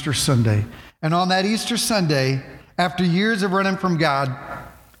on Easter Sunday. And on that Easter Sunday, after years of running from God,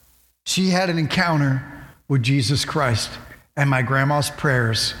 she had an encounter with Jesus Christ, and my grandma's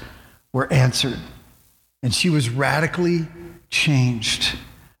prayers were answered, and she was radically changed.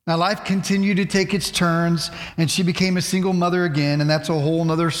 Now, life continued to take its turns, and she became a single mother again, and that's a whole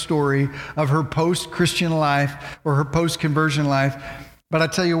nother story of her post-Christian life or her post-conversion life. But I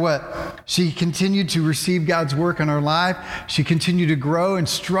tell you what, she continued to receive God's work in her life. She continued to grow and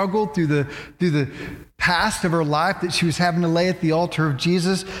struggle through the past of her life that she was having to lay at the altar of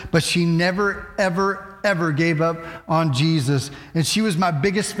Jesus, but she never, ever gave up on Jesus. And she was my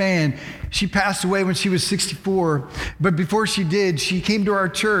biggest fan. She passed away when she was 64, but before she did, she came to our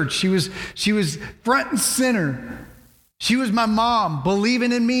church. She was front and center. She was my mom,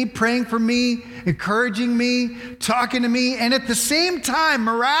 believing in me, praying for me, encouraging me, talking to me, and at the same time,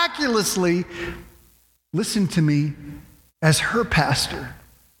 miraculously, listened to me as her pastor.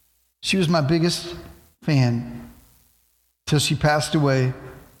 She was my biggest fan till she passed away.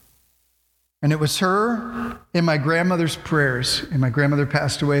 And it was her and my grandmother's prayers, and my grandmother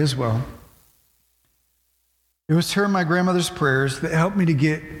passed away as well. It was her and my grandmother's prayers that helped me to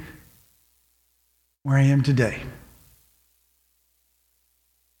get where I am today.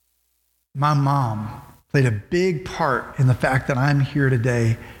 My mom played a big part in the fact that I'm here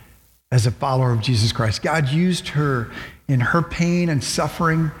today as a follower of Jesus Christ. God used her in her pain and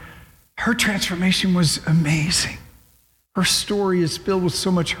suffering. Her transformation was amazing. Her story is filled with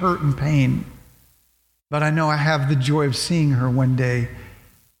so much hurt and pain. But I know I have the joy of seeing her one day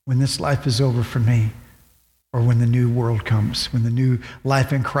when this life is over for me, or when the new world comes, when the new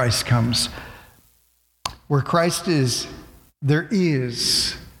life in Christ comes. Where Christ is, there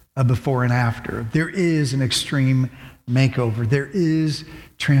is a before and after. There is an extreme makeover. There is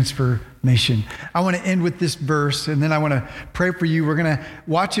transformation. I want to end with this verse, and then I want to pray for you. We're going to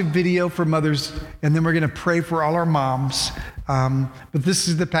watch a video for mothers, and then we're going to pray for all our moms. But this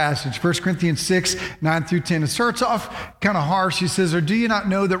is the passage, 1 Corinthians 6, 9 through 10. It starts off kind of harsh. He says, "Or do you not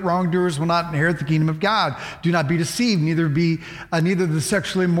know that wrongdoers will not inherit the kingdom of God? Do not be deceived, neither the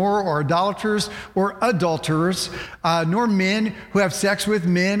sexually immoral or idolaters or adulterers, nor men who have sex with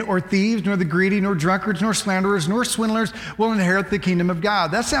men, or thieves, nor the greedy, nor drunkards, nor slanderers, nor swindlers will inherit the kingdom of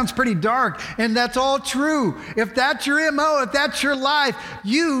God." That sounds pretty dark, and that's all true. If that's your MO, if that's your life,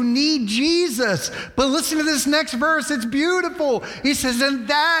 you need Jesus. But listen to this next verse. It's beautiful. He says, "And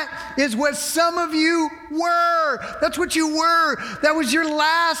that is what some of you were." That's what you were. That was your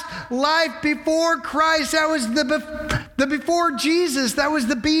last life before Christ. That was the before Jesus. That was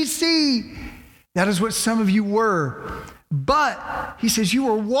the BC. That is what some of you were. But he says you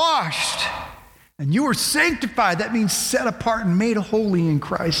were washed and you were sanctified. That means set apart and made holy in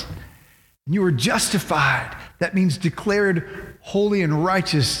Christ. And you were justified. That means declared holy and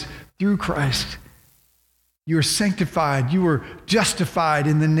righteous through Christ. You were sanctified. You were justified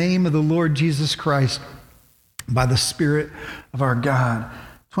in the name of the Lord Jesus Christ by the Spirit of our God.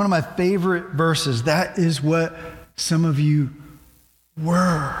 It's one of my favorite verses. That is what some of you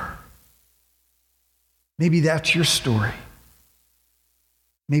were. Maybe that's your story.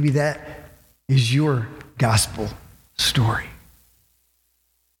 Maybe that is your gospel story.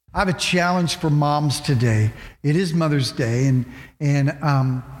 I have a challenge for moms today. It is Mother's Day, and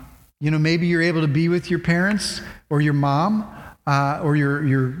maybe you're able to be with your parents or your mom or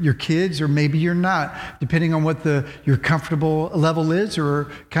your kids, or maybe you're not, depending on what your comfortable level is or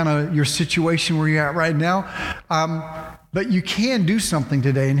kind of your situation where you're at right now. But you can do something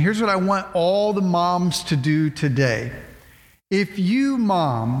today, and here's what I want all the moms to do today. If you,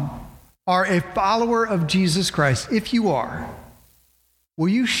 mom, are a follower of Jesus Christ, if you are, will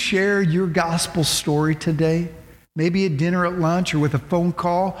you share your gospel story today? Maybe at dinner, at lunch, or with a phone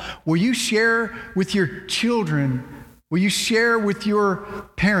call. Will you share with your children? Will you share with your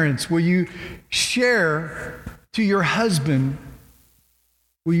parents? Will you share to your husband?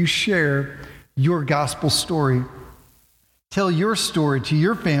 Will you share your gospel story? Tell your story to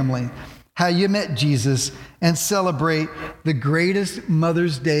your family, how you met Jesus, and celebrate the greatest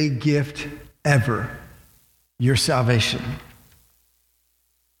Mother's Day gift ever, your salvation.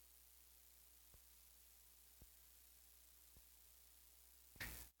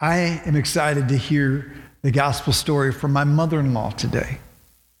 I am excited to hear the gospel story from my mother-in-law today.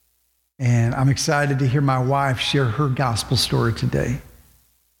 And I'm excited to hear my wife share her gospel story today.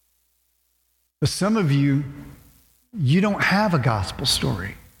 But some of you don't have a gospel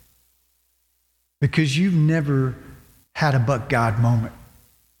story because you've never had a but God moment.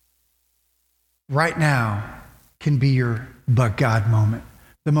 Right now can be your but God moment.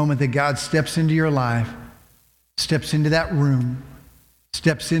 The moment that God steps into your life, steps into that room,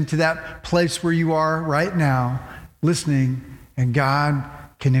 steps into that place where you are right now, listening, and God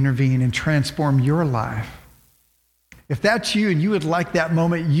can intervene and transform your life. If that's you and you would like that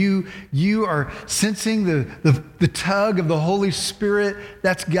moment, you are sensing the tug of the Holy Spirit,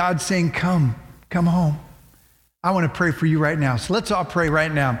 that's God saying, come home. I want to pray for you right now. So let's all pray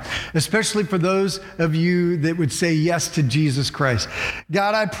right now, especially for those of you that would say yes to Jesus Christ.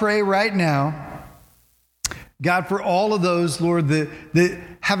 God, I pray right now, God, for all of those, Lord, that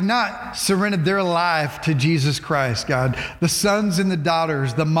have not surrendered their life to Jesus Christ, God, the sons and the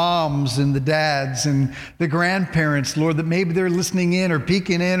daughters, the moms and the dads and the grandparents, Lord, that maybe they're listening in or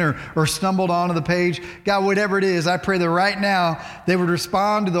peeking in or stumbled onto the page. God, whatever it is, I pray that right now they would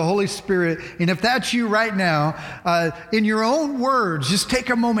respond to the Holy Spirit. And if that's you right now, in your own words, just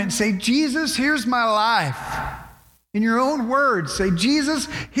take a moment and say, Jesus, here's my life. In your own words, say, Jesus,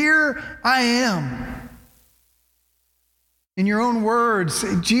 here I am. In your own words,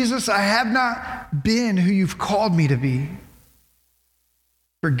 say, Jesus, I have not been who you've called me to be.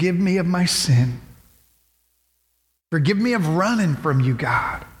 Forgive me of my sin. Forgive me of running from you,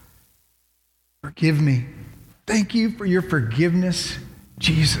 God. Forgive me. Thank you for your forgiveness,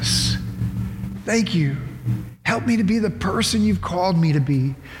 Jesus. Thank you. Help me to be the person you've called me to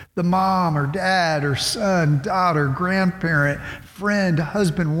be. The mom or dad or son, daughter, grandparent, friend, a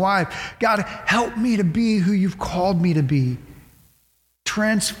husband, wife. God, help me to be who you've called me to be.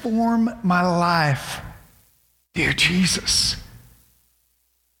 Transform my life. Dear Jesus,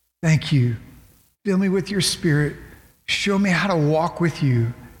 thank you. Fill me with your Spirit. Show me how to walk with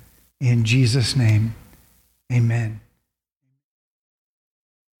you. In Jesus' name, amen.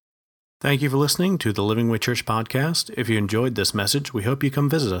 Thank you for listening to the Living Way Church podcast. If you enjoyed this message, we hope you come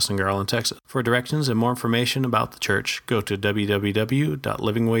visit us in Garland, Texas. For directions and more information about the church, go to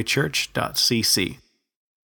www.livingwaychurch.cc.